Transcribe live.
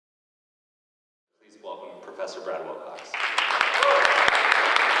Professor Brad Wilcox.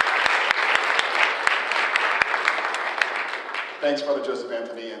 Thanks, Father Joseph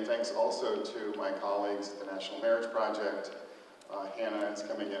Anthony, and thanks also to my colleagues at the National Marriage Project. Hannah is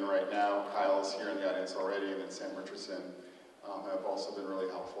coming in right now, Kyle's here in the audience already, and then Sam Richardson have also been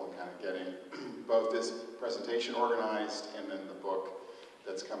really helpful in kind of getting both this presentation organized and then the book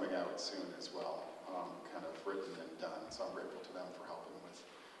that's coming out soon as well, kind of written and done. So I'm grateful to them for helping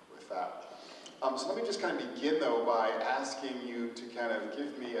with that. So let me just kind of begin though by asking you to kind of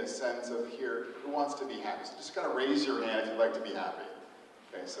give me a sense of here, who wants to be happy? So just kind of raise your hand if you'd like to be happy.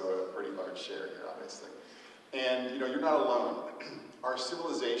 Okay, so a pretty large share here, obviously. And you know, you're not alone. Our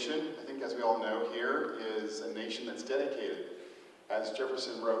civilization, I think as we all know here, is a nation that's dedicated, as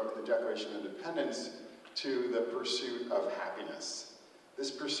Jefferson wrote in the Declaration of Independence, to the pursuit of happiness.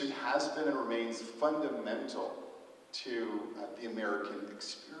 This pursuit has been and remains fundamental to the American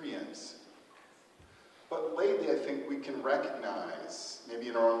experience. But lately, I think we can recognize, maybe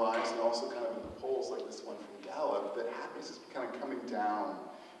in our own lives and also kind of in the polls like this one from Gallup, that happiness is kind of coming down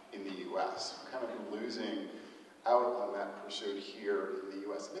in the US. We're kind of losing out on that pursuit here in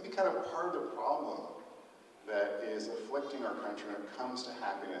the US. Maybe kind of part of the problem that is afflicting our country when it comes to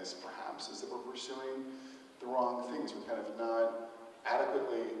happiness, perhaps, is that we're pursuing the wrong things. We're kind of not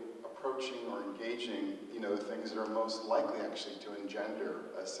adequately approaching or engaging, you know, the things that are most likely actually to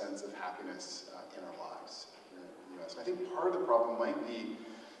engender a sense of happiness in our lives here in the US. And I think part of the problem might be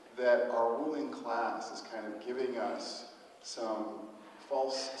that our ruling class is kind of giving us some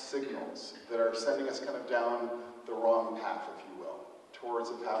false signals that are sending us kind of down the wrong path, if you will, towards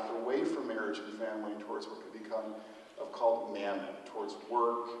a path away from marriage and family, towards what could become called mammon, towards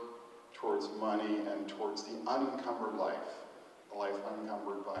work, towards money, and towards the unencumbered life, a life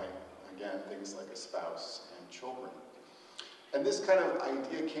unencumbered by, again, things like a spouse and children. And this kind of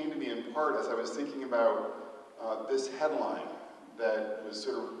idea came to me in part as I was thinking about this headline that was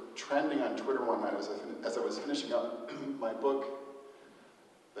sort of trending on Twitter one night as I was finishing up my book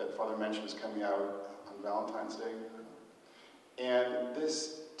that Father mentioned is coming out on Valentine's Day. And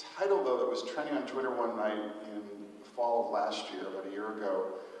this title, though, that was trending on Twitter one night in the fall of last year, about a year ago,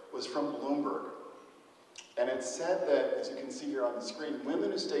 was from Bloomberg. And it said that, as you can see here on the screen,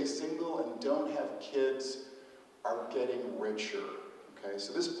 women who stay single and don't have kids are getting richer. Okay,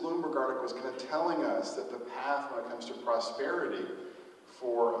 so this Bloomberg article was kind of telling us that the path when it comes to prosperity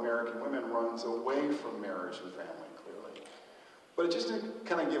for American women runs away from marriage and family, clearly. But it just didn't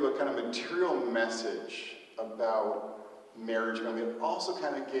kind of give a kind of material message about marriage and family. It also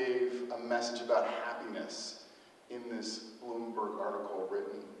kind of gave a message about happiness in this Bloomberg article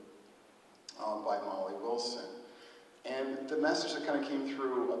written by Molly Wilson. And the message that kind of came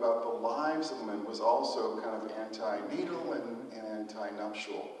through about the lives of women was also kind of anti-natal and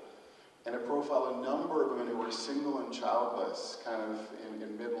anti-nuptial. And it profiled a number of women who were single and childless, kind of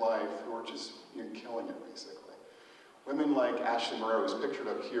in midlife, who were just killing it, basically. Women like Ashley Moreau, who's pictured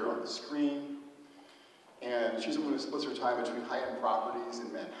up here on the screen. And she's a woman who splits her time between high-end properties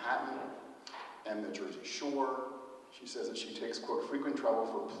in Manhattan and the Jersey Shore. She says that she takes, quote, frequent travel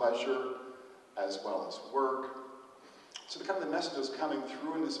for pleasure as well as work. So the kind of the message that was coming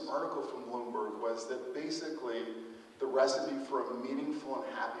through in this article from Bloomberg was that basically the recipe for a meaningful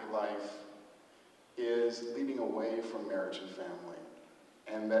and happy life is leading away from marriage and family.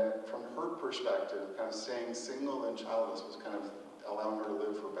 And that from her perspective, kind of staying single and childless was kind of allowing her to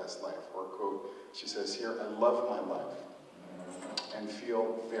live her best life. Or, quote, she says here, I love my life and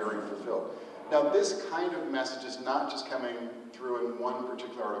feel very fulfilled. Now, this kind of message is not just coming through in one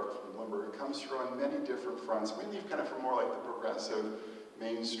particular article from Bloomberg. It comes through on many different fronts, mainly kind of from more like the progressive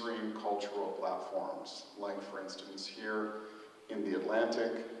mainstream cultural platforms. Like, for instance, here in The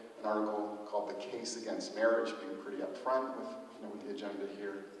Atlantic, an article called The Case Against Marriage, being pretty upfront with the agenda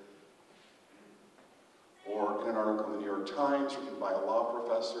here. Or in an article in the New York Times written by a law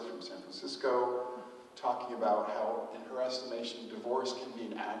professor from San Francisco, talking about how, in her estimation, divorce can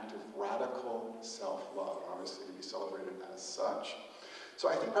be an act of radical self-love, obviously to be celebrated as such. So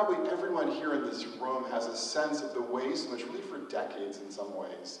I think probably everyone here in this room has a sense of the ways in which, really for decades in some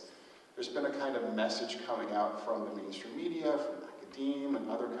ways, there's been a kind of message coming out from the mainstream media, from academia, and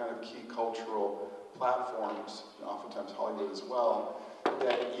other kind of key cultural platforms, and oftentimes Hollywood as well,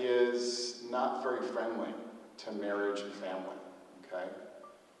 that is not very friendly to marriage and family, okay?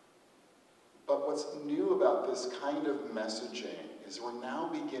 But what's new about this kind of messaging is we're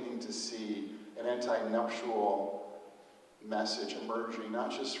now beginning to see an anti-nuptial message emerging,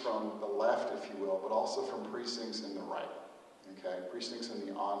 not just from the left, if you will, but also from precincts in the right, okay? Precincts in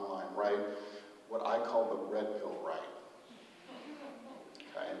the online right, what I call the red pill right,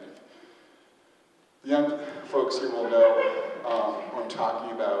 okay? The young folks here will know who I'm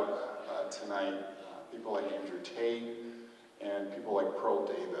talking about tonight. People like Andrew Tate and people like Pearl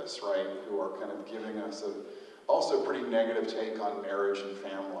Davis, right, who are kind of giving us also a pretty negative take on marriage and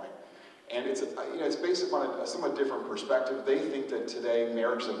family. And it's based upon a somewhat different perspective. They think that today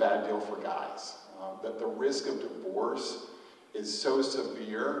marriage is a bad deal for guys, that the risk of divorce is so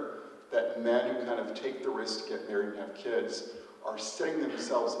severe that men who kind of take the risk to get married and have kids are setting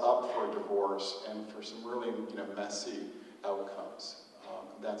themselves up for a divorce and for some really messy outcomes.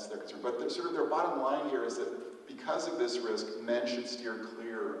 That's their concern. But their bottom line here is that because of this risk, men should steer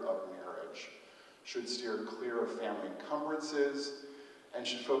clear of marriage, should steer clear of family encumbrances, and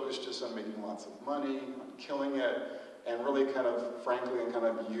should focus just on making lots of money, on killing it, and really kind of, frankly, kind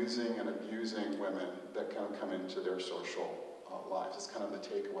of using and abusing women that kind of come into their social lives. It's kind of the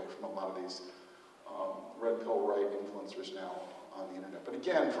takeaway from a lot of these red pill right influencers now on the internet. But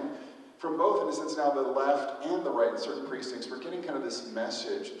again, from both, in a sense, now the left and the right in certain precincts, we're getting kind of this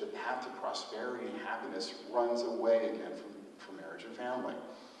message that the path to prosperity and happiness runs away again from marriage and family.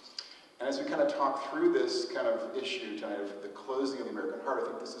 And as we kind of talk through this kind of issue tonight of the closing of the American heart, I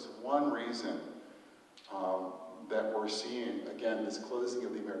think this is one reason that we're seeing, again, this closing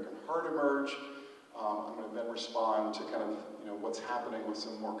of the American heart emerge. I'm going to then respond to kind of what's happening with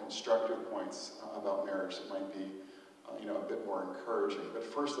some more constructive points about marriage that might be a bit more encouraging. But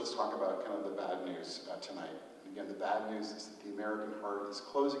first, let's talk about kind of the bad news tonight. And again, the bad news is that the American heart is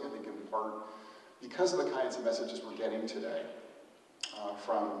closing, I think, in part because of the kinds of messages we're getting today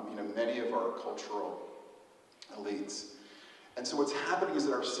from many of our cultural elites. And so what's happening is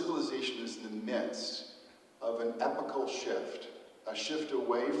that our civilization is in the midst of an epochal shift, a shift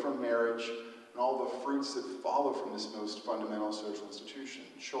away from marriage and all the fruits that follow from this most fundamental social institution: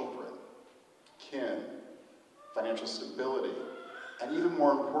 children, kin, financial stability, and even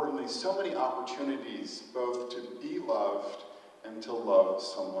more importantly, so many opportunities both to be loved and to love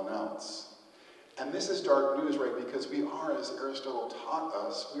someone else. And this is dark news, right? Because we are, as Aristotle taught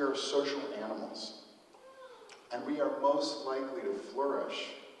us, we are social animals. And we are most likely to flourish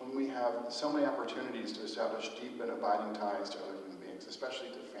when we have so many opportunities to establish deep and abiding ties to other human beings, especially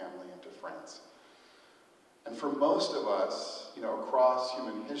to family and to friends. And for most of us, across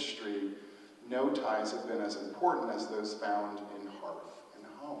human history, no ties have been as important as those found in hearth and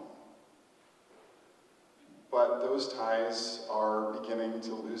home. But those ties are beginning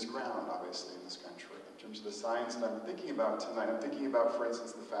to lose ground, obviously, in this country. In terms of the signs that I'm thinking about tonight, I'm thinking about, for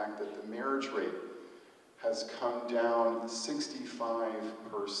instance, the fact that the marriage rate has come down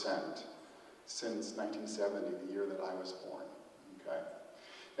 65% since 1970, the year that I was born, okay?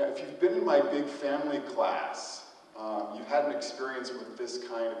 Now, if you've been in my big family class, you've had an experience with this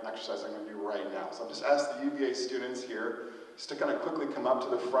kind of exercise I'm going to do right now. So I'll just ask the UVA students here just to kind of quickly come up to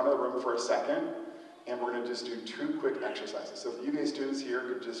the front of the room for a second, and we're going to just do 2 quick exercises. So if the UVA students here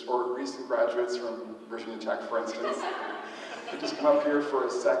could just, or recent graduates from Virginia Tech, for instance, could just come up here for a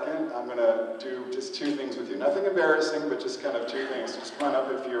second. I'm going to do just 2 things with you. Nothing embarrassing, but just kind of 2 things. Just come on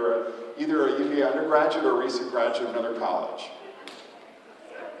up if you're either a UVA undergraduate or a recent graduate of another college.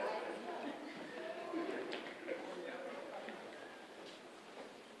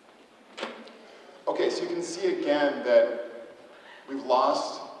 Okay, so you can see again that we've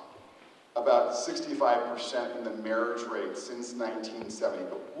lost about 65% in the marriage rate since 1970.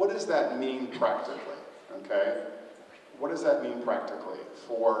 But what does that mean practically, okay? What does that mean practically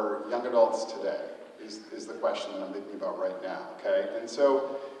for young adults today is the question that I'm thinking about right now, okay? And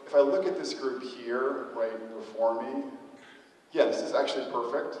so if I look at this group here, right before me, yeah, this is actually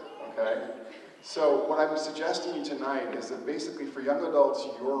perfect, okay? So what I'm suggesting tonight is that basically for young adults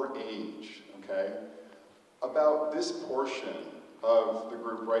your age, okay, about this portion of the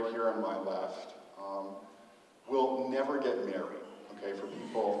group right here on my left will never get married, okay, for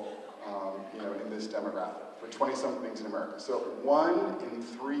people in this demographic, for 20-somethings in America. So 1 in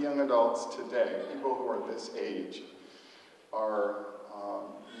 3 young adults today, people who are this age, are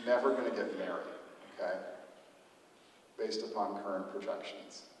never going to get married, okay, based upon current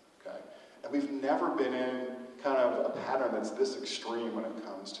projections, okay? And we've never been in kind of a pattern that's this extreme when it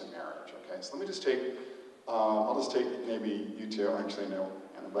comes to marriage, okay? So let me just take, I'll just take maybe you two, actually no,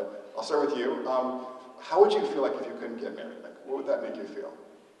 Anna, but I'll start with you. How would you feel like if you couldn't get married? Like, what would that make you feel?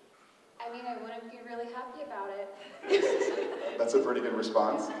 I mean, I wouldn't be really happy about it. That's a pretty good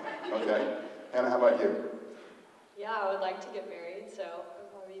response, okay? Anna, how about you? Yeah, I would like to get married, so it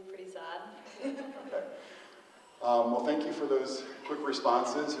would probably be pretty sad. Okay. Well, thank you for those quick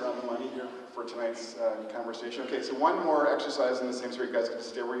responses. You're on the money here for tonight's conversation. Okay, so one more exercise in the same story. You guys can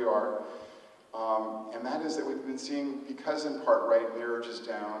stay where you are. And that is that we've been seeing, because in part, right, marriage is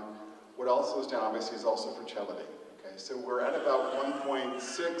down, What also is down, obviously, is also fertility. Okay, so we're at about 1.64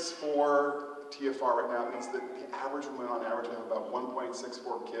 TFR right now. It means that the average woman on average will have about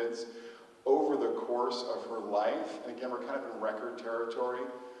 1.64 kids over the course of her life. And again, we're kind of in record territory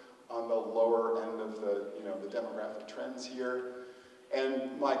on the lower end of the, the demographic trends here.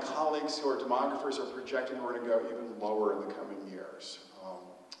 And my colleagues who are demographers are projecting we're going to go even lower in the coming years,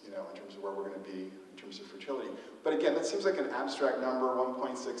 in terms of where we're going to be in terms of fertility. But again, that seems like an abstract number,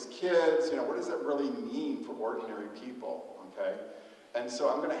 1.6 kids. What does that really mean for ordinary people, okay? And so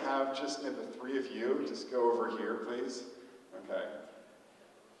I'm going to have just the three of you just go over here, please, okay?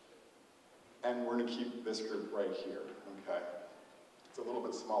 And we're going to keep this group right here, okay? It's a little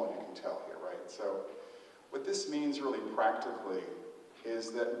bit smaller, you can tell here, right? So what this means really practically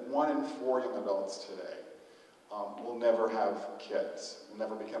is that 1 in 4 young adults today will never have kids, will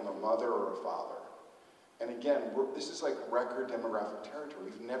never become a mother or a father. And again, this is like record demographic territory.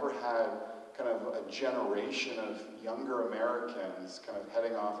 We've never had kind of a generation of younger Americans kind of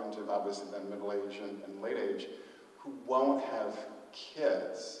heading off into obviously then middle age and late age who won't have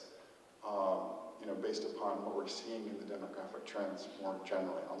kids, based upon what we're seeing in the demographic trends more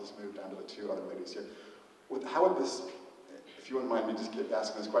generally. I'll just move down to the two other ladies here. How would this, if you wouldn't mind me just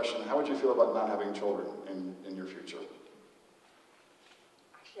asking this question, how would you feel about not having children in your future?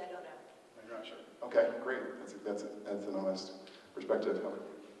 Actually, I don't know. You're not sure. Okay, great. That's an honest perspective.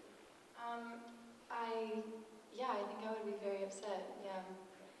 I think I would be very upset, yeah.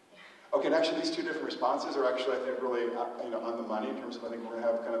 Okay, and actually these two different responses are actually, I think, really on the money in terms of, I think we're going to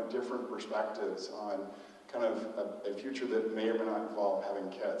have kind of different perspectives on kind of a future that may or may not involve having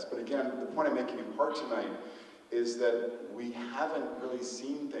kids. But again, the point I'm making in part tonight is that we haven't really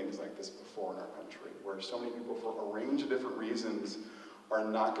seen things like this before in our country, where so many people, for a range of different reasons, are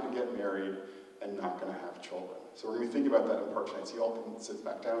not going to get married and not going to have children. So we're going to be thinking about that in part tonight. So you all can sit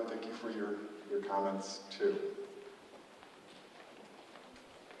back down. Thank you for your comments, too.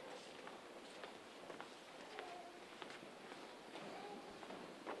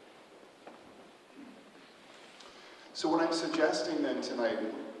 So what I'm suggesting then tonight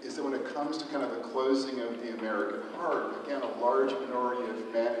is that when it comes to kind of the closing of the American heart, again, a large minority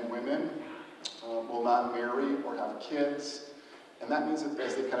of men and women will not marry or have kids. And that means that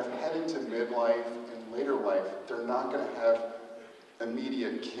as they kind of head into midlife and later life, they're not going to have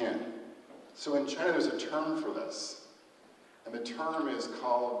immediate kin. So in China, there's a term for this. And the term is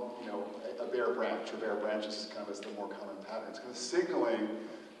called, a bare branch, or bare branches is kind of the more common pattern. It's kind of signaling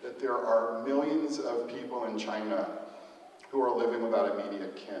that there are millions of people in China who are living without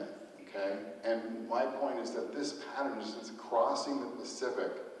immediate kin, okay? And my point is that this pattern is crossing the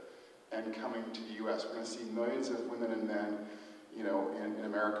Pacific and coming to the US. We're going to see millions of women and men, in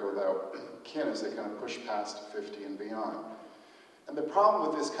America without kin as they kind of push past 50 and beyond. And the problem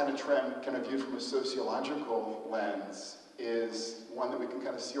with this kind of trend, kind of viewed from a sociological lens, is one that we can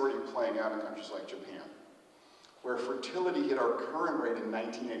kind of see already playing out in countries like Japan, where fertility hit our current rate in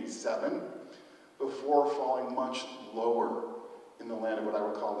 1987 before falling much lower in the land of what I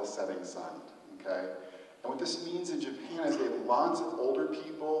would call the setting sun, okay? And what this means in Japan is they have lots of older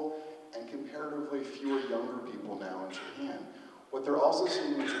people and comparatively fewer younger people now in Japan. What they're also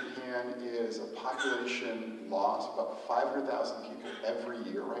seeing in Japan is a population loss, about 500,000 people every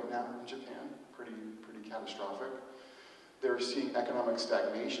year right now in Japan, pretty catastrophic. They're seeing economic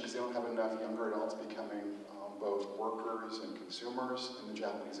stagnation because they don't have enough younger adults becoming both workers and consumers in the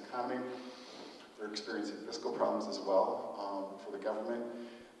Japanese economy. They're experiencing fiscal problems as well for the government.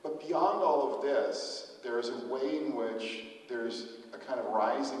 But beyond all of this, there is a way in which there's a kind of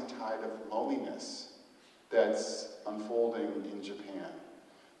rising tide of loneliness that's unfolding in Japan.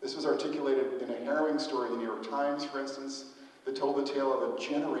 This was articulated in a harrowing story in the New York Times, for instance, that told the tale of a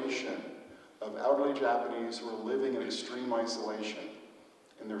generation of elderly Japanese who were living in extreme isolation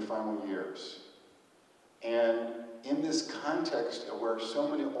in their final years. And in this context of where so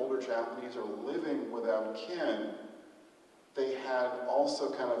many older Japanese are living without kin, they had also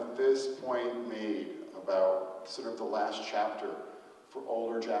kind of this point made about sort of the last chapter for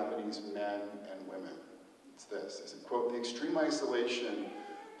older Japanese men and women. It's this, is a quote, "The extreme isolation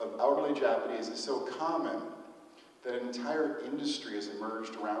of elderly Japanese is so common that an entire industry has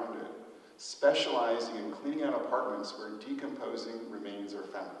emerged around it, specializing in cleaning out apartments where decomposing remains are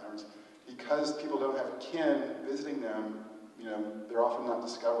found." Because people don't have kin visiting them, they're often not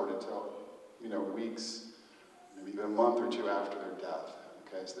discovered until, weeks, maybe even a month or two after their death.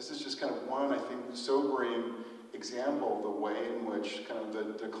 Okay, so this is just kind of one, I think, sobering example of the way in which kind of the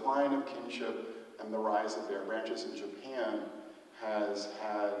decline of kinship and the rise of bare branches in Japan has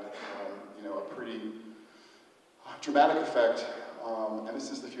had, a pretty dramatic effect and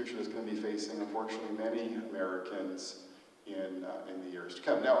this is the future that's going to be facing, unfortunately, many Americans in the years to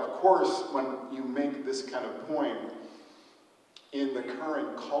come. Now, of course, when you make this kind of point, in the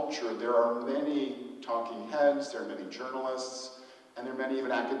current culture, there are many talking heads, there are many journalists, and there are many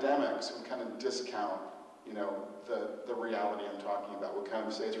even academics who kind of discount, you know, the reality I'm talking about. Would kind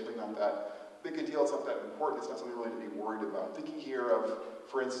of say it's really not that big a deal, it's not that important, it's not something really to be worried about. I'm thinking here of,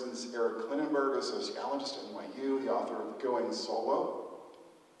 for instance, Eric Klinenberg, a sociologist at NYU, the author of Going Solo,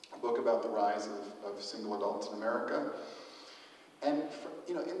 a book about the rise of single adults in America. And,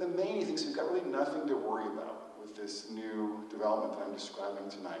 you know, in the main, he thinks we've got really nothing to worry about with this new development that I'm describing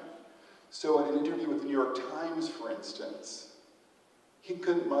tonight. So in an interview with the New York Times, for instance, he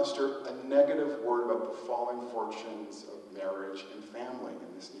couldn't muster a negative word about the falling fortunes of marriage and family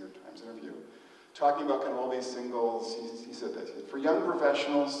in this New York Times interview. Talking about kind of all these singles, he said this: for young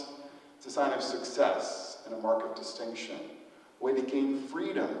professionals, it's a sign of success and a mark of distinction, a way to gain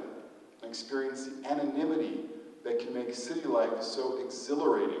freedom and experience the anonymity that can make city life so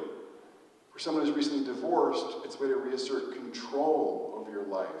exhilarating. For someone who's recently divorced, it's a way to reassert control over your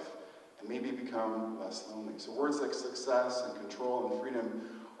life and maybe become less lonely. So words like success and control and freedom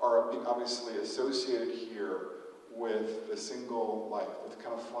are obviously associated here with the single life, with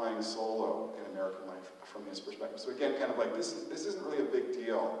kind of flying solo in American life from his perspective. So again, kind of like this isn't really a big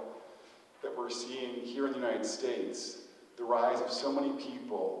deal that we're seeing here in the United States, the rise of so many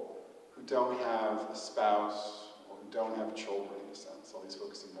people who don't have a spouse or who don't have children in a sense. I'll be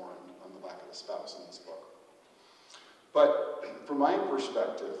focusing more on the lack of a spouse in this book. But from my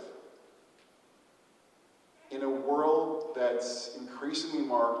perspective, in a world that's increasingly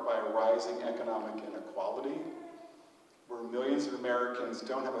marked by a rising economic inequality, where millions of Americans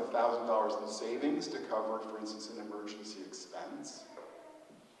don't have $1,000 in savings to cover, for instance, an emergency expense,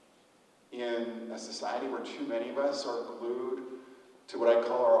 in a society where too many of us are glued to what I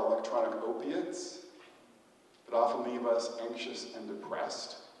call our electronic opiates, that often leave us anxious and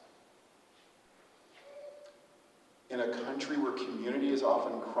depressed, in a country where community is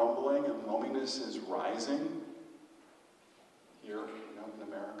often crumbling and loneliness is rising, here, you know, in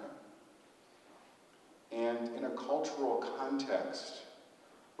America, and in a cultural context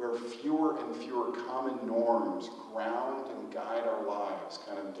where fewer and fewer common norms ground and guide our lives,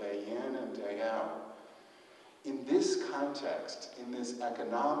 kind of day in and day out. In this context, in this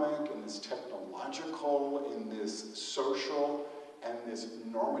economic, in this technological, in this social, and this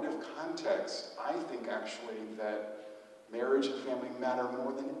normative context, I think actually that marriage and family matter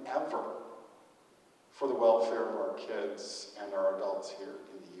more than ever for the welfare of our kids and our adults here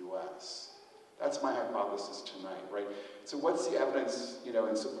in the US. That's my hypothesis tonight, right? So what's the evidence, you know,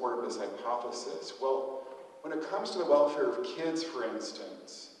 in support of this hypothesis? Well, when it comes to the welfare of kids, for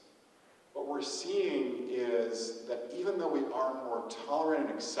instance, what we're seeing is that even though we are more tolerant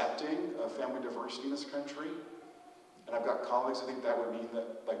and accepting of family diversity in this country, and I've got colleagues who think that would mean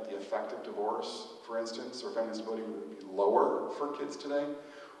that, like, the effect of divorce, for instance, or family stability would be lower for kids today,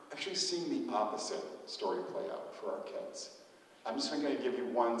 we're actually seeing the opposite story play out for our kids. I'm just going to give you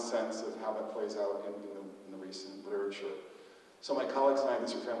one sense of how that plays out in the recent literature. So my colleagues and I,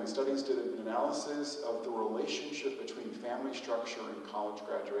 these are family studies, did an analysis of the relationship between family structure and college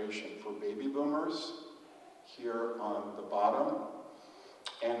graduation for baby boomers, here on the bottom,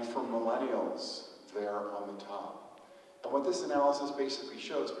 and for millennials, there on the top. And what this analysis basically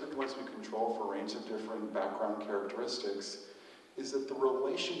shows, particularly once we control for a range of different background characteristics, is that the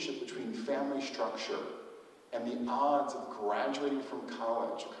relationship between family structure and the odds of graduating from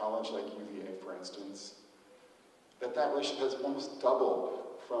college, a college like UVA, for instance, that relationship has almost doubled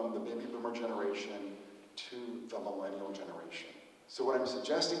from the baby boomer generation to the millennial generation. So what I'm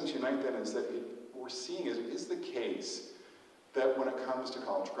suggesting tonight then is that what we're seeing is the case that when it comes to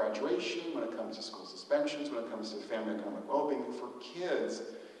college graduation, when it comes to school suspensions, when it comes to family economic well-being, for kids,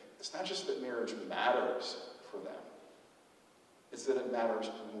 it's not just that marriage matters for them, it's that it matters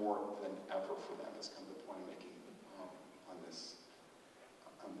more than ever for them, is kind of the point I'm making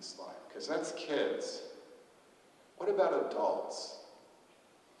on this slide. Because that's kids. What about adults?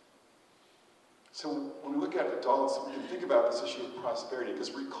 So when we look at adults, we can think about this issue of prosperity,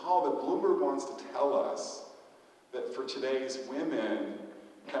 because recall that Bloomberg wants to tell us that for today's women,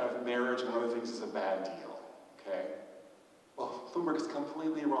 kind of marriage and other things is a bad deal, okay? Well, Bloomberg is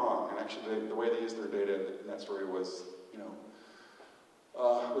completely wrong, and actually the way they used their data in that story was, you know,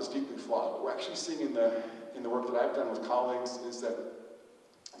 was deeply flawed. What we're actually seeing in the work that I've done with colleagues is that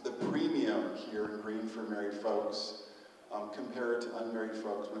the premium here in green for married folks compared to unmarried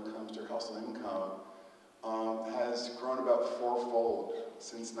folks when it comes to household income has grown about fourfold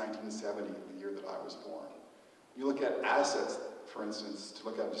since 1970, the year that I was born. You look at assets For instance, to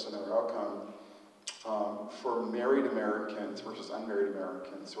look at just another outcome, for married Americans versus unmarried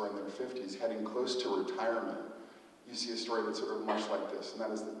Americans who are in their 50s heading close to retirement, you see a story that's sort of much like this, and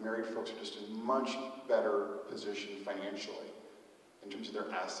that is that married folks are just in much better position financially in terms of their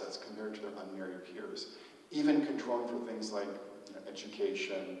assets compared to their unmarried peers, even controlling for things like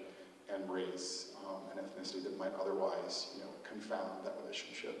education and race and ethnicity that might otherwise confound that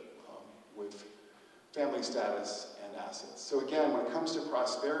relationship with family status and assets. So again, when it comes to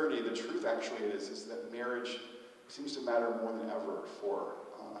prosperity, the truth actually is that marriage seems to matter more than ever for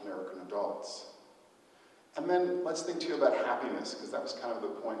American adults. And then let's think too about happiness, because that was kind of the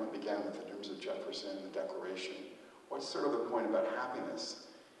point we began with in terms of Jefferson and the Declaration. What's sort of the point about happiness?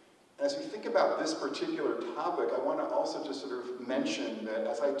 And as we think about this particular topic, I want to also just sort of mention that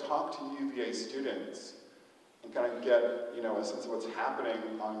as I talk to UVA students and kind of get a sense of what's happening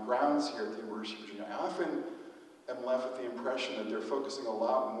on grounds here at the University of Virginia, I often am left with the impression that they're focusing a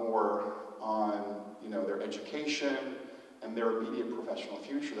lot more on their education and their immediate professional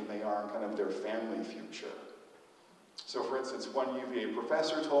future than they are on kind of their family future. So for instance, one UVA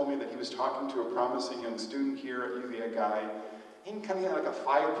professor told me that he was talking to a promising young student here at UVA guy. He kind of had like a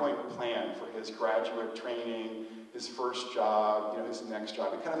 5-point plan for his graduate training, his first job, his next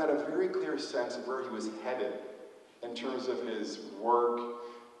job. He kind of had a very clear sense of where he was headed in terms of his work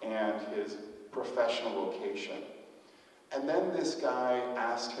and his professional vocation. And then this guy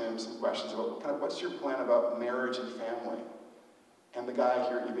asked him some questions about kind of what's your plan about marriage and family? And the guy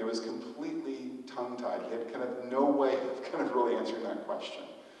here at UVA was completely tongue-tied. He had kind of no way of kind of really answering that question.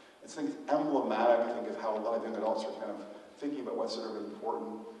 It's emblematic, I think, of how a lot of young adults are kind of thinking about what's sort of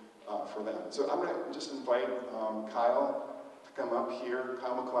important for them. So I'm going to just invite Kyle to come up here.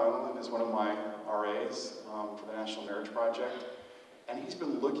 Kyle McClellan is one of my RAs for the National Marriage Project. And he's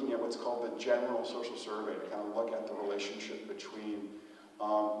been looking at what's called the General Social Survey to kind of look at the relationship between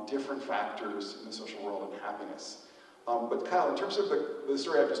different factors in the social world and happiness. But Kyle, in terms of the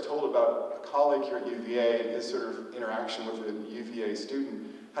story I just told about a colleague here at UVA and his sort of interaction with a UVA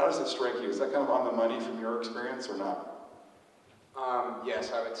student, how does it strike you? Is that kind of on the money from your experience or not?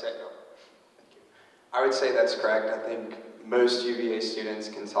 Yes, I would say, thank you. I would say that's correct. I think most UVA students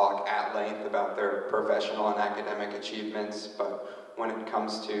can talk at length about their professional and academic achievements, but when it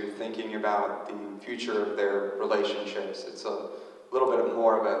comes to thinking about the future of their relationships, it's a little bit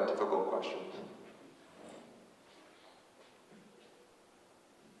more of a difficult question.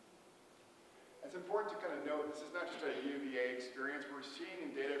 It's important to kind of note this is not just a UVA experience. We're seeing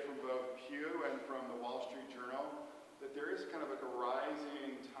in data from both Pew and from the Wall Street Journal that there is kind of like a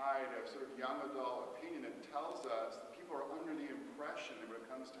rising tide of sort of young adult opinion that tells us that people are under the impression that when it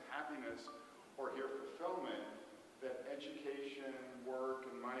comes to happiness or here fulfillment, that education, work,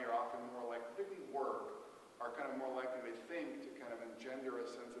 and money are often more like, particularly work, are kind of more likely, they think, to kind of engender a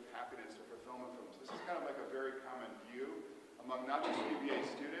sense of happiness or fulfillment from them. So this is kind of like a very common view among not just UVA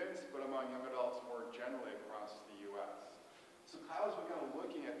students, but among young adults more generally across the U.S. So Kyle's been kind of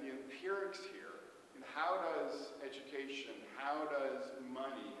looking at the empirics here. And how does education, how does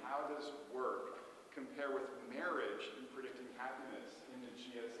money, how does work compare with marriage in predicting happiness in the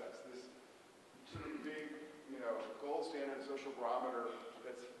GSS? This sort of big, gold standard social barometer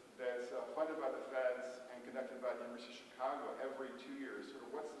that's funded by the feds and conducted by the University of Chicago every 2 years. Sort of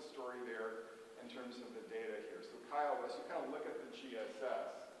what's the story there in terms of the data here? So Kyle, as you kind of look at the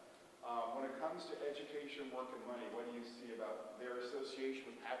GSS, when it comes to education, work, and money, what do you see about their association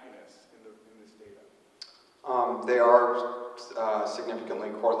with happiness in this data? They are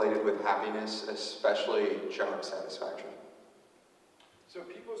significantly correlated with happiness, especially job satisfaction. So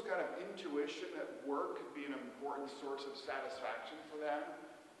people's kind of intuition that work could be an important source of satisfaction for them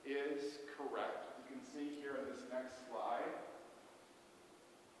is correct. You can see here in this next slide.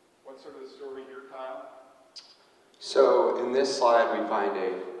 What's sort of the story here, Kyle? So in this slide, we find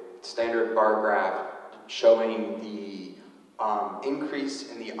a standard bar graph showing the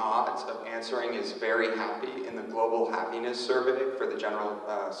increase in the odds of answering is very happy in the Global Happiness Survey for the General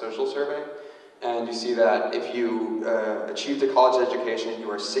Social Survey. And you see that if you achieved a college education,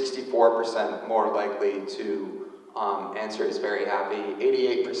 you are 64% more likely to answer is very happy,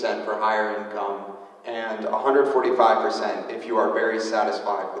 88% for higher income, and 145% if you are very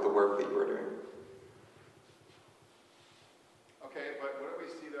satisfied with the work that you are doing. Okay, but what do we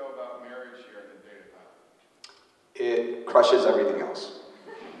see though about marriage here in the data file? It crushes everything else.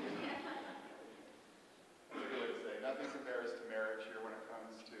 That's a good way to say. Nothing compares to marriage here when it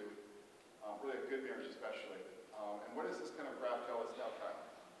comes to really a good marriage especially. And what does this kind of graph tell us now, Kyle?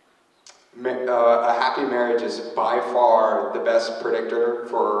 A happy marriage is by far the best predictor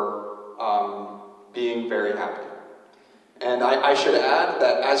for being very happy. And I should add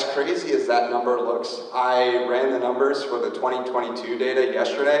that as crazy as that number looks, I ran the numbers for the 2022 data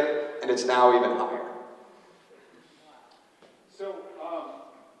yesterday, and it's now even higher. So,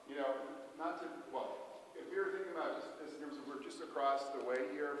 if we were thinking about just in terms of we're just across the way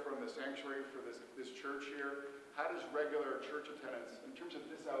here from the sanctuary for this church here, how does regular church attendance, in terms of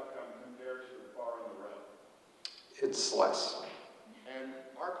this outcome, compare to the bar on the road? It's less. And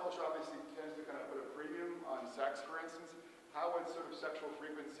our culture obviously tends to kind of put a premium on sex, for instance. How would sort of sexual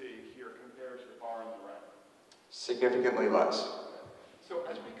frequency here compare to the bar on the right? Significantly less. So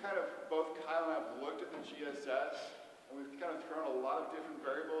as we kind of, both Kyle and I have looked at the GSS, and we've kind of thrown a lot of different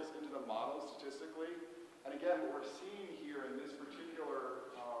variables into the model statistically. And again, what we're seeing here in this particular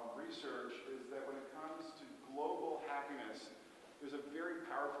research is that when it comes to global happiness, there's a very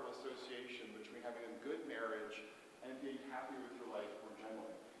powerful association between having a good marriage and being happy with your life more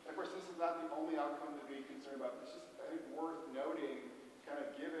generally. And of course, this is not the only outcome to be concerned about. It's just, I think, worth noting, kind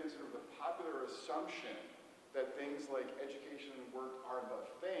of given sort of the popular assumption that things like education and work are the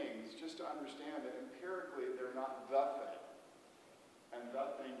things, just to understand that empirically they're not the thing. And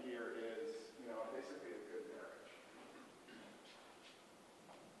the thing here is, basically a good marriage.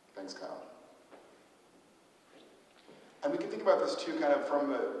 Thanks, Kyle. And we can think about this too, kind of from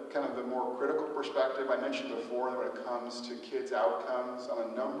the more critical perspective. I mentioned before that when it comes to kids' outcomes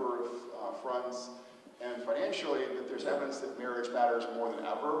on a number of fronts, and financially, that there's evidence that marriage matters more than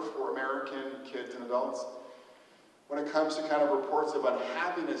ever for American kids and adults. When it comes to kind of reports of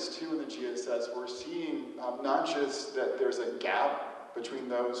unhappiness too in the GSS, we're seeing not just that there's a gap between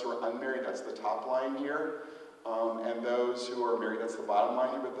those who are unmarried, that's the top line here, and those who are married, that's the bottom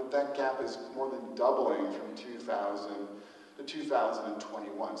line here, but that gap is more than doubling from 2000 to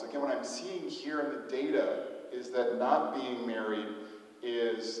 2021. So again, what I'm seeing here in the data is that not being married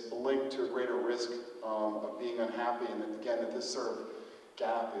is linked to a greater risk of being unhappy, and that, again, that this sort of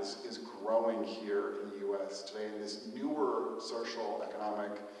gap is growing here in the U.S. today in this newer social,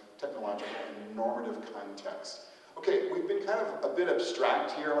 economic, technological, and normative context. Okay, we've been kind of a bit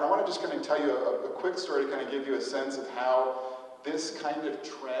abstract here, and I want to just kind of tell you a quick story to kind of give you a sense of how this kind of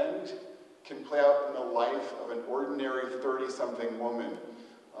trend can play out in the life of an ordinary 30-something woman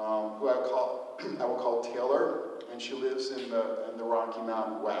who I will call Taylor, and she lives in the Rocky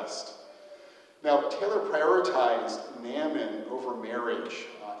Mountain West. Now, Taylor prioritized mammon over marriage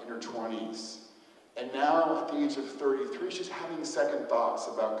in her 20s. And now, at the age of 33, she's having second thoughts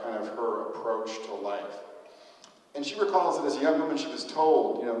about kind of her approach to life. And she recalls that as a young woman, she was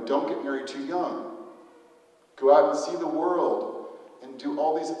told, don't get married too young. Go out and see the world and do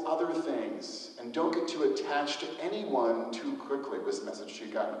all these other things. And don't get too attached to anyone too quickly, was the message she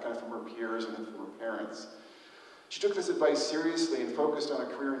got kind of from her peers and from her parents. She took this advice seriously and focused on a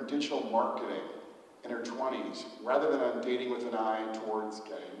career in digital marketing in her 20s, rather than on dating with an eye towards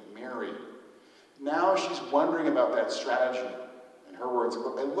getting married. Now she's wondering about that strategy. In her words,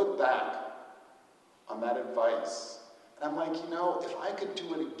 I look back on that advice, and I'm like, if I could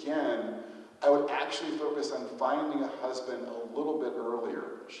do it again, I would actually focus on finding a husband a little bit earlier,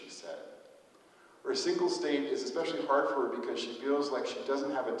 she said. Her single state is especially hard for her because she feels like she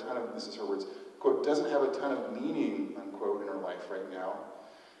doesn't have a ton of, this is her words, quote, doesn't have a ton of meaning, unquote, in her life right now.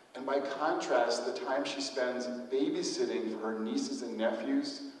 And by contrast, the time she spends babysitting for her nieces and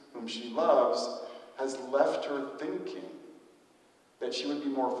nephews, whom she loves, has left her thinking that she would be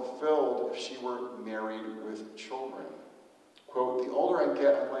more fulfilled if she were married with children. Quote, the older I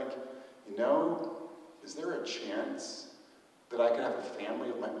get, I'm like, is there a chance that I can have a family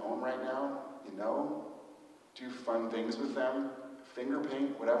of my own right now? Do fun things with them, finger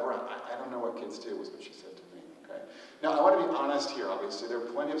paint, whatever. I don't know what kids do, was what she said to me, okay? Now, I want to be honest here, obviously. There are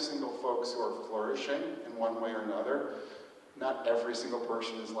plenty of single folks who are flourishing in one way or another. Not every single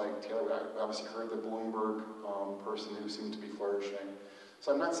person is like Taylor. I obviously heard the Bloomberg person who seemed to be flourishing.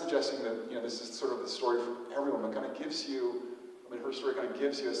 So I'm not suggesting that, this is sort of the story for everyone, but kind of gives you, her story kind of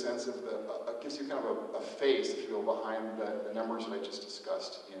gives you a sense of gives you kind of a face, if you will, behind the numbers that I just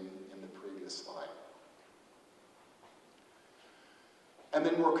discussed in the previous slide. And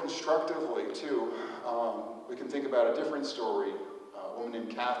then more constructively, too, we can think about a different story. A woman named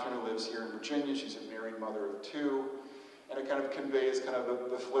Catherine who lives here in Virginia. She's a married mother of 2. And it kind of conveys kind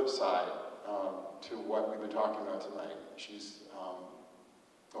of the flip side to what we've been talking about tonight.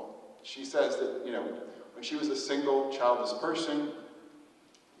 She says that, when she was a single, childless person,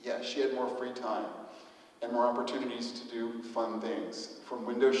 yes, she had more free time and more opportunities to do fun things, from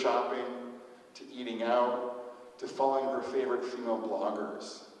window shopping to eating out to following her favorite female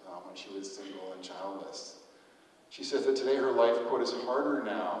bloggers when she was single and childless. She says that today her life, quote, is harder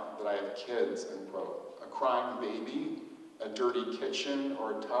now that I have kids, unquote. A crying baby a dirty kitchen,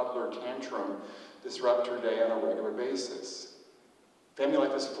 or a toddler tantrum disrupt her day on a regular basis. Family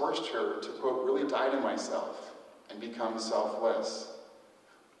life has forced her to, quote, really die to myself and become selfless.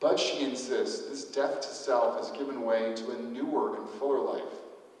 But, she insists, this death to self has given way to a newer and fuller life.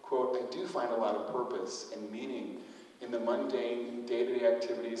 Quote, I do find a lot of purpose and meaning in the mundane, day-to-day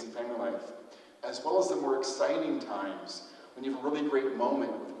activities of family life, as well as the more exciting times when you have a really great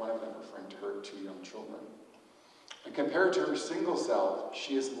moment with one of them, referring to her 2 young children. And compared to her single self,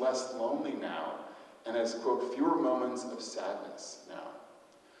 she is less lonely now and has, quote, fewer moments of sadness now.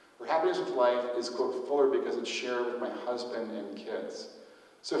 Her happiness with life is, quote, fuller because it's shared with my husband and kids.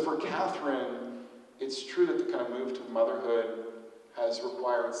 So for Catherine, it's true that the kind of move to motherhood has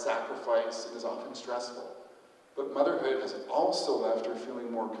required sacrifice and is often stressful. But motherhood has also left her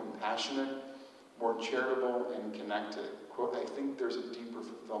feeling more compassionate, more charitable, and connected. Quote, I think there's a deeper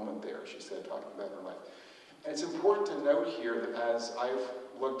fulfillment there, she said, talking about her life. And it's important to note here that as I've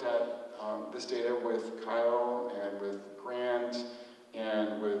looked at this data with Kyle and with Grant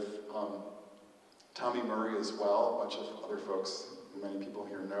and with Tommy Murray as well, a bunch of other folks many people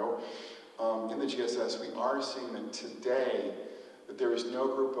here know, in the GSS, we are seeing that today that there is no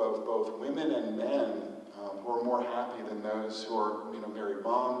group of both women and men who are more happy than those who are, married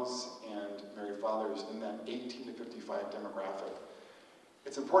moms and married fathers in that 18 to 55 demographic.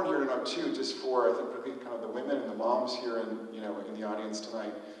 It's important here to note too, just for I think kind of the women and the moms here in the audience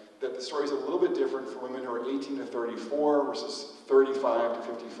tonight, that the story is a little bit different for women who are 18 to 34 versus 35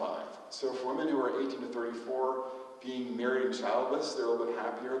 to 55. So for women who are 18 to 34, being married and childless, they're a little bit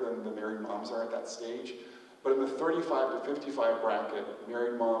happier than the married moms are at that stage. But in the 35 to 55 bracket,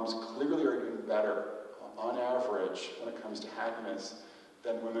 married moms clearly are doing better on average when it comes to happiness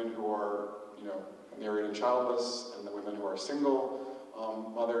than women who are, married and childless, and the women who are single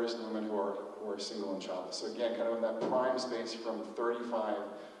mothers, and women who are single and childless. So again, kind of in that prime space from 35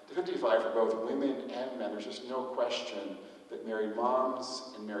 to 55 for both women and men, there's just no question that married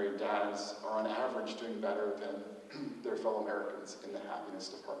moms and married dads are on average doing better than their fellow Americans in the happiness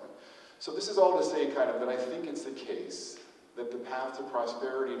department. So this is all to say kind of that I think it's the case that the path to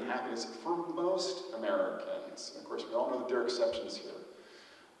prosperity and happiness for most Americans, and of course we all know that there are exceptions here,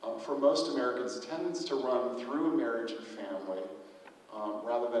 for most Americans tends to run through marriage and family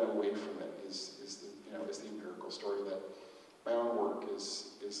rather than away from it is the empirical story that my own work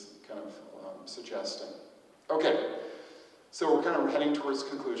is kind of suggesting. Okay, so we're kind of heading towards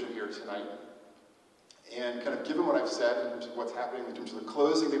conclusion here tonight. And kind of given what I've said in terms of what's happening in terms of the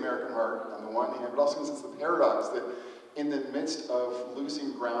closing of the American heart on the one hand, but also since the paradox that in the midst of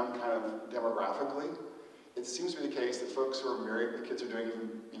losing ground kind of demographically, it seems to be the case that folks who are married with kids are doing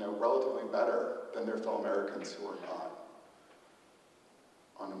even, relatively better than their fellow Americans who are not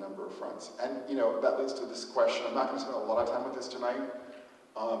on a number of fronts. And, that leads to this question. I'm not going to spend a lot of time with this tonight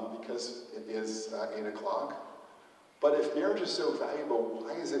because it is 8 o'clock. But if marriage is so valuable,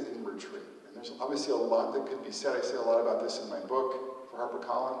 why is it in retreat? And there's obviously a lot that could be said. I say a lot about this in my book for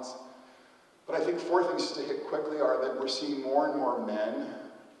HarperCollins. But I think 4 things just to hit quickly are that we're seeing more and more men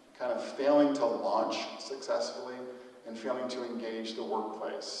kind of failing to launch successfully and failing to engage the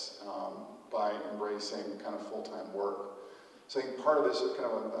workplace by embracing kind of full-time work. So I think part of this is kind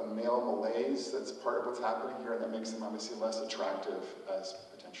of a male malaise that's part of what's happening here, and that makes them obviously less attractive as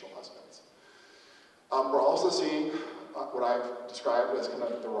potential husbands. We're also seeing what I've described as kind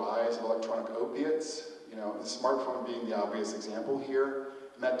of the rise of electronic opiates, the smartphone being the obvious example here,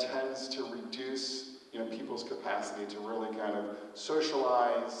 and that tends to reduce people's capacity to really kind of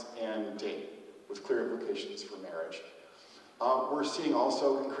socialize and date with clear implications for marriage. We're seeing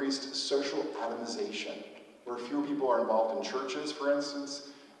also increased social atomization, where fewer people are involved in churches, for instance,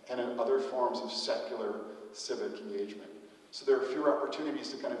 and in other forms of secular civic engagement. So there are fewer opportunities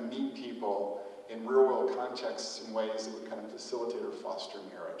to kind of meet people in real-world contexts in ways that would kind of facilitate or foster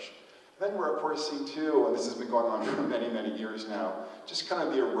marriage. And then we're, of course, seeing too, and this has been going on for many, many years now, just kind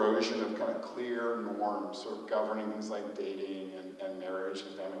of the erosion of kind of clear norms sort of governing things like dating and marriage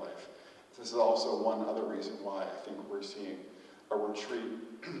and family life. This is also one other reason why I think we're seeing a retreat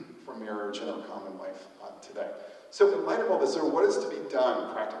from marriage in our common life today. So in light of all this, so what is to be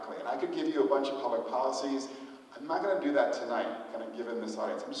done practically? And I could give you a bunch of public policies. I'm not going to do that tonight, kind of given this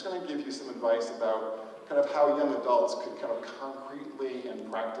audience. I'm just going to give you some advice about kind of how young adults could kind of concretely and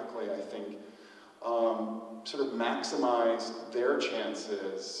practically, I think, sort of maximize their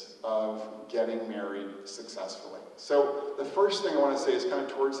chances of getting married successfully. So the first thing I want to say is kind of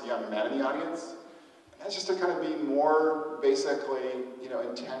towards the young men in the audience. And that's just to kind of be more basically,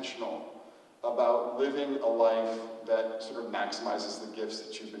 intentional about living a life that sort of maximizes the gifts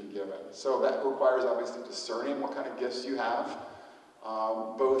that you've been given. So that requires obviously discerning what kind of gifts you have,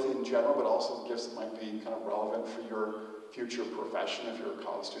 both in general, but also gifts that might be kind of relevant for your future profession if you're a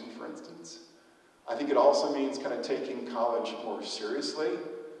college student, for instance. I think it also means kind of taking college more seriously.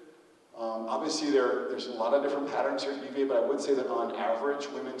 Obviously, there's a lot of different patterns here at UVA, but I would say that on average,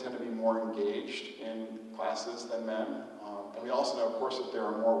 women tend to be more engaged in classes than men. And we also know, of course, that there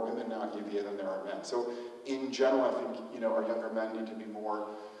are more women now at UVA than there are men. So in general, I think, our younger men need to be more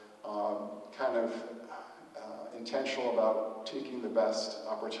intentional about taking the best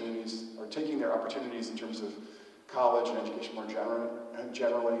opportunities, or taking their opportunities in terms of college and education more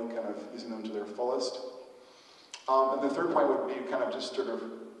generally, kind of using them to their fullest. And the third point would be kind of just sort of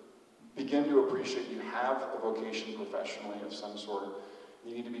begin to appreciate you have a vocation professionally of some sort.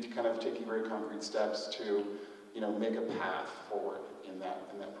 You need to be kind of taking very concrete steps to, make a path forward in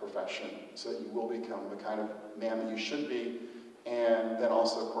that profession, so that you will become the kind of man that you should be, and then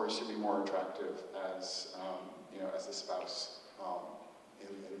also, of course, you'll be more attractive as, as a spouse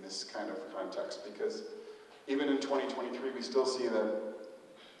in this kind of context, because even in 2023, we still see that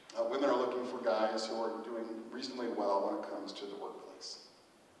women are looking for guys who are doing reasonably well when it comes to the workplace.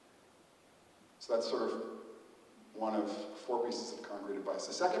 So that's sort of one of 4 pieces of concrete advice.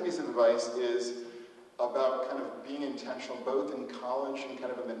 The second piece of advice is about kind of being intentional, both in college and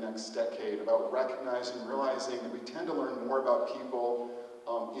kind of in the next decade, about recognizing, realizing that we tend to learn more about people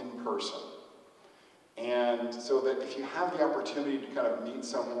in person. And so that if you have the opportunity to kind of meet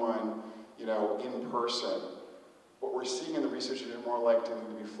someone, in person, what we're seeing in the research is you're more likely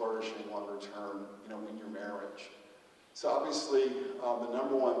to be flourishing longer term, in your marriage. So obviously, the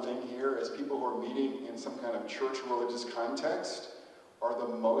number one thing here is people who are meeting in some kind of church or religious context are the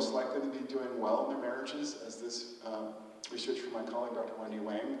most likely to be doing well in their marriages, as this research from my colleague, Dr. Wendy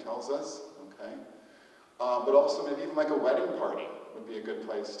Wang, tells us, okay? But also maybe even like a wedding party would be a good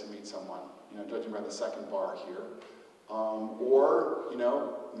place to meet someone, judging by the second bar here. Or,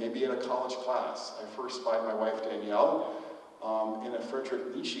 maybe in a college class. I first spied my wife, Danielle, in a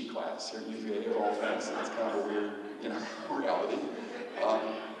Friedrich Nietzsche class here at UVA, of all things. It's kind of a weird, reality.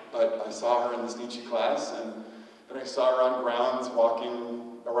 But I saw her in this Nietzsche class, and then I saw her on grounds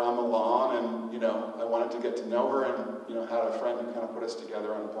walking around the lawn, and, I wanted to get to know her, and, had a friend who kind of put us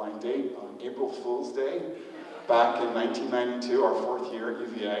together on a blind date on April Fool's Day back in 1992, our 4th year at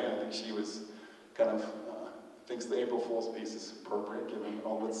UVA. I think she was kind of thinks the April Fool's piece is appropriate given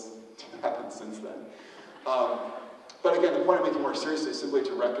all that's happened since then. But again, the point I'm making more seriously is simply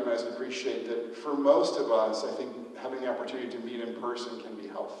to recognize and appreciate that for most of us, I think having the opportunity to meet in person can be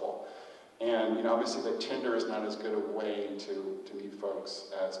helpful. And obviously that Tinder is not as good a way to meet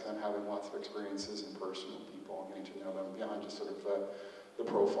folks as kind of having lots of experiences in person with people and getting to know them beyond just sort of the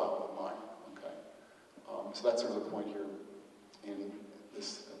profile of mine. Okay. So that's sort of the point here in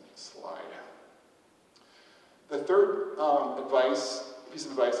this slide. The third piece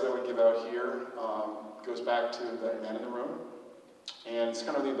of advice that I would give out here goes back to the men in the room. And it's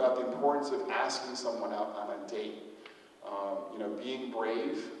kind of about the importance of asking someone out on a date. Being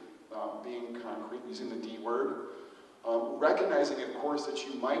brave, being concrete, using the D word. Recognizing, of course, that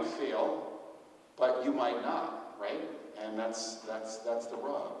you might fail, but you might not, right? And that's the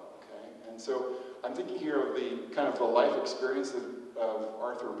rub, okay? And so I'm thinking here of the life experience of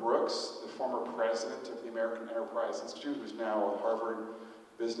Arthur Brooks, the former president of the American Enterprise Institute, who's now a Harvard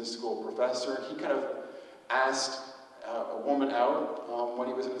Business School professor. He kind of asked a woman out when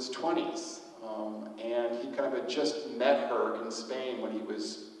he was in his 20s, and he kind of had just met her in Spain when he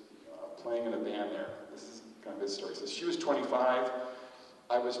was playing in a band there. This is kind of his story. So she was 25,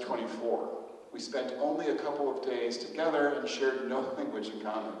 I was 24. We spent only a couple of days together and shared no language in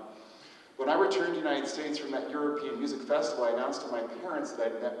common. When I returned to the United States from that European music festival, I announced to my parents that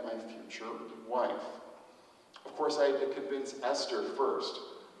I'd met my future wife. Of course, I had to convince Esther first,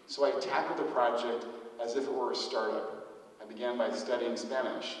 so I tackled the project as if it were a startup. I began by studying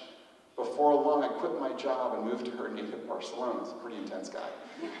Spanish. Before long, I quit my job and moved to her native Barcelona. It's a pretty intense guy.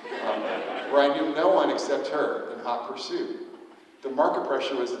 Where I knew no one except her in hot pursuit. The market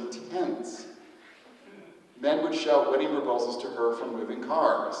pressure was intense. Men would shout wedding proposals to her from moving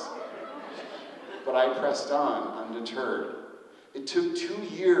cars. But I pressed on, undeterred. It took 2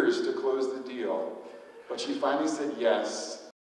 years to close the deal, but she finally said yes,